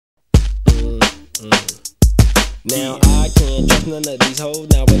Now I can't trust none of these hoes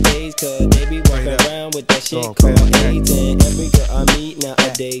nowadays, cause they be walking around with that shit called AIDS. And every girl I meet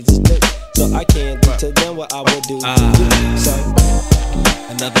nowadays is new, so I can't do to them what I would do to you. So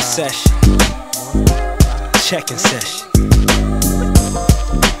another session, checking session.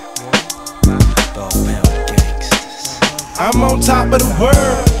 Dogg Pound Gangstaz. I'm on top of the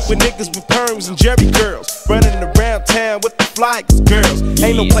world with niggas with perms and jheri girls, running around town with the flyest girls.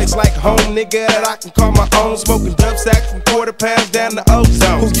 Ain't no place like home, nigga, that I can call my own. Smoking dub sacks from quarter-pounds down to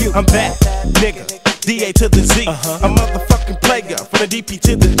ozones. I'm back, nigga, DA to the Z. A motherfucking player from the DP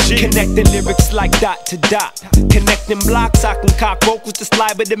to the G. Connecting lyrics like dot to dot. Connecting blocks, I concoct vocals to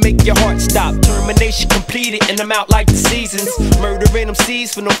liable to make your heart stop. Termination completed and I'm out like the seasons. Murdering them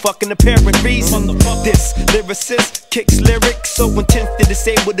C's for no fucking apparent reason. This lyricist kicks lyrics so intense that it's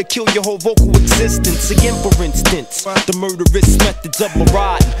able to kill your whole vocal existence. Again, for instance, the murderous methods of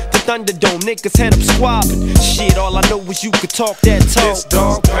marauding. The Thunderdome niggas head up squabbing. Shit, all I know is you could talk that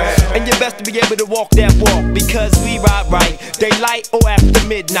talk, and you best to be able to walk that walk, because we ride right, daylight or after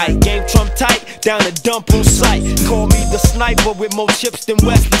midnight. Game trump tight, down to dump on sight. Call me the sniper with more chips than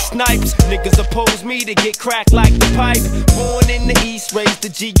Wesley Snipes. Niggas oppose me to get cracked like the pipe. Born in the east, raised the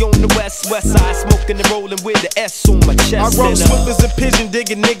G on the west side. Smoking and rolling with the S on my chest. I roll swifters and pigeon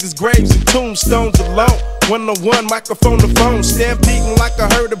digging niggas' graves and tombstones alone. 1-on-1, microphone to phone, stampeding like a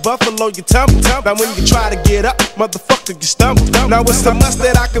herd of buffalo, you tumble. Now when you try to get up, motherfucker, you stumble. Now it's a must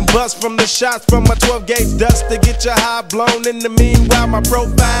that I can bust from the shots from my 12-gauge dust to get your high blown. In the meanwhile, my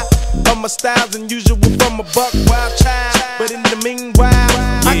profile of my styles unusual from a buck wild child. But in the meanwhile,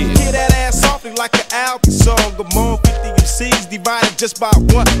 I can hear that ass softly like an album song. I'm on 50 MCs divided just by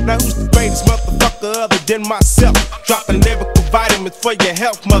one. Now who's the greatest motherfucker other than myself? Dropping lyrical vitamins for your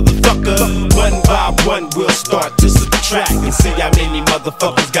health, motherfucker. One by one, we'll start to subtract and see how many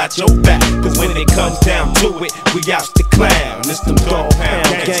motherfuckers got your back. Cause when it comes down to it, we out the clown. It's them Dogg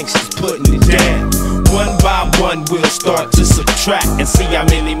Pound gangsters putting it down. One by one, we'll start to subtract and see how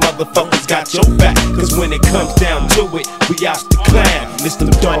many motherfuckers got your back. Cause when it comes down to it, we out the clown. It's them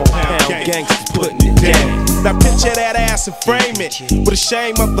Dogg Pound gangsters putting it down. Now picture that ass and frame it with a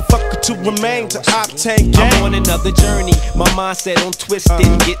shame motherfucker to remain to obtain game. I'm on another journey, my mindset on twisted,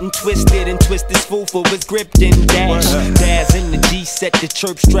 getting twisted and twisted's fool for his gripped and dash. Daz in the G set the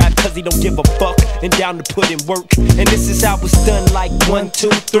chirp strap cause he don't give a fuck and down to put in work. And this is how it's done, like 1, 2,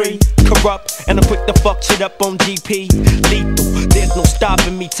 3. Kurupt, and I put the fuck shit up on GP. Lethal, there's no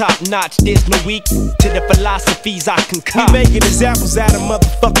stopping me, top notch, there's no equal to the philosophies I concoct. We making examples out of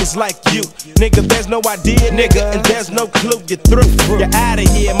motherfuckers like you. Nigga, there's no idea, nigga, and there's no clue. You're through, you're out of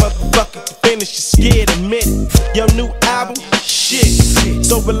here, motherfucker. You finish, you're scared, admit it. Your new album, shit.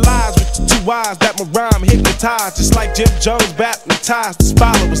 So relies with your 2 eyes that my rhyme hypnotized. Just like Jim Jones baptized his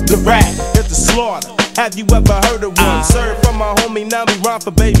followers. The rap is the slaughter. Have you ever heard of one? Served from my homie, now me rhyme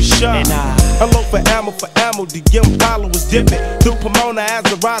for Baby Shark. Hello for ammo, the young followers dipping through Pomona as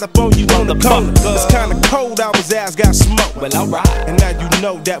I ride up on you on the corner. It's kinda cold, our ass got smoked. Well, alright. And now you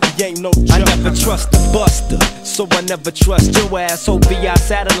know that we ain't no joke. I never trust a buster, so I never trust your ass. Hope VI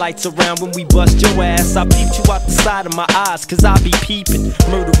satellites around when we bust your ass. I peep you out the side of my eyes, cause I be peeping.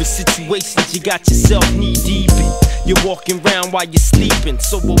 Murderous situations you got yourself knee deep in. You're walking around while you're sleeping,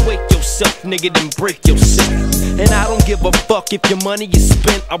 so awake yourself, nigga, then break yourself. And I don't give a fuck if your money is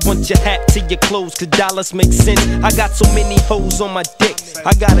spent. I want your hat to your clothes, cause dollars make sense. I got so many hoes on my dick,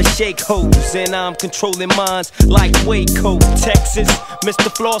 I gotta shake hoes, and I'm controlling minds like Waco, Texas. Mr.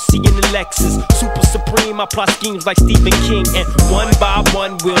 Flossie in the Lexus, super supreme, I plot schemes like Stephen King. And one by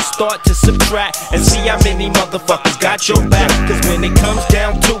one we'll start to subtract and see how many motherfuckers got your back. Cause when it comes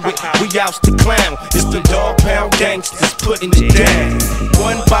down to it, we out the clown. It's the Dogg Pound gangsters putting it down.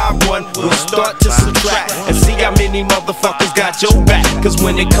 One by one we'll start to subtract and see how many motherfuckers got your back. Cause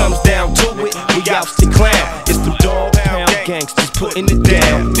when it comes down to it, we out the clown. It's the Dogg Pound gangsters putting it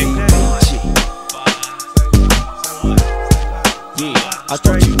down. Yeah, I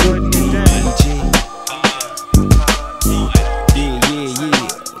thought you would be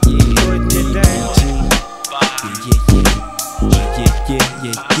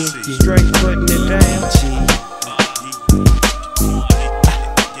straight putting it down.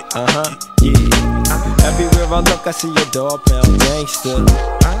 Yeah. Everywhere I look, I see a Dogg Pound gangster.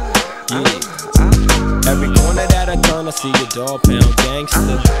 Yeah. Every corner that I turn, I see a Dogg Pound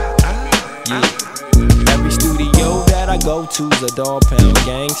gangster. Yeah. Every studio that I go to's a Dogg Pound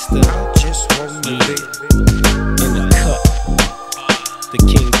gangster. In the cup, the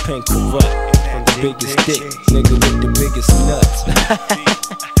kingpin Kurupt, the biggest dick, nigga with the biggest nuts.